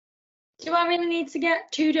Do I really need to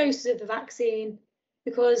get 2 doses of the vaccine?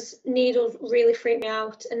 Because needles really freak me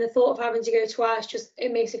out, and the thought of having to go twice just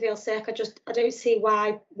it makes me feel sick. I don't see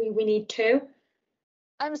why we need two.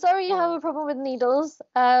 I'm sorry you have a problem with needles.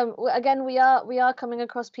 Again, we are coming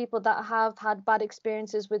across people that have had bad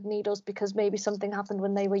experiences with needles because maybe something happened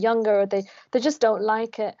when they were younger, or they just don't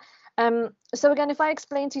like it. So again, if I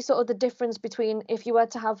explain to you sort of the difference between if you were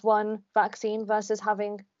to have one vaccine versus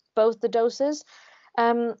having both the doses,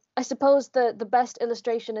 I suppose the best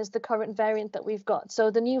illustration is the current variant that we've got.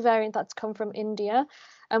 So the new variant that's come from India,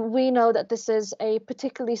 and we know that this is a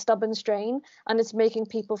particularly stubborn strain, and it's making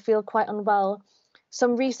people feel quite unwell.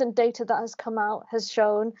 Some recent data that has come out has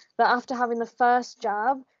shown that after having the first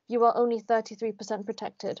jab, you are only 33%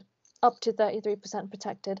 protected, up to 33%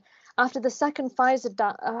 protected. After the second Pfizer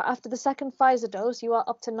dose, you are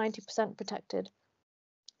up to 90% protected.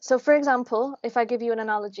 So, for example, if I give you an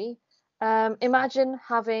analogy, imagine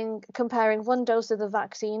comparing one dose of the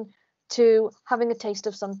vaccine to having a taste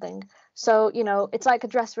of something. So, it's like a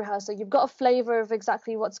dress rehearsal. You've got a flavor of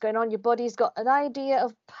exactly what's going on. Your body's got an idea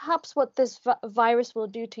of perhaps what this virus will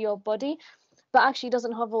do to your body, but actually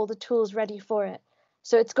doesn't have all the tools ready for it.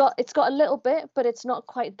 So it's got a little bit, but it's not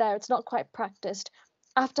quite there. It's not quite practiced.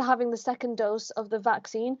 After having the second dose of the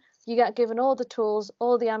vaccine, you get given all the tools,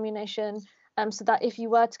 all the ammunition, so that if you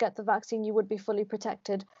were to get the vaccine, you would be fully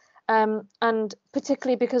protected. And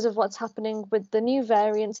particularly because of what's happening with the new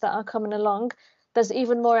variants that are coming along, there's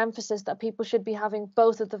even more emphasis that people should be having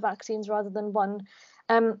both of the vaccines rather than one.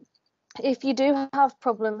 If you do have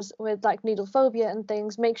problems with like needle phobia and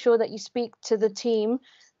things, make sure that you speak to the team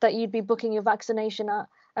that you'd be booking your vaccination at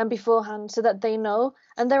and beforehand so that they know.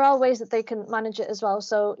 And there are ways that they can manage it as well.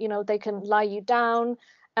 So, they can lie you down,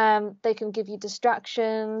 they can give you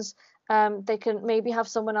distractions, they can maybe have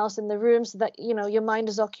someone else in the room so that, your mind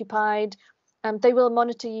is occupied. They will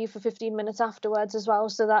monitor you for 15 minutes afterwards as well,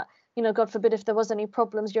 so that, God forbid, if there was any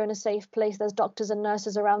problems, you're in a safe place. There's doctors and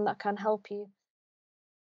nurses around that can help you.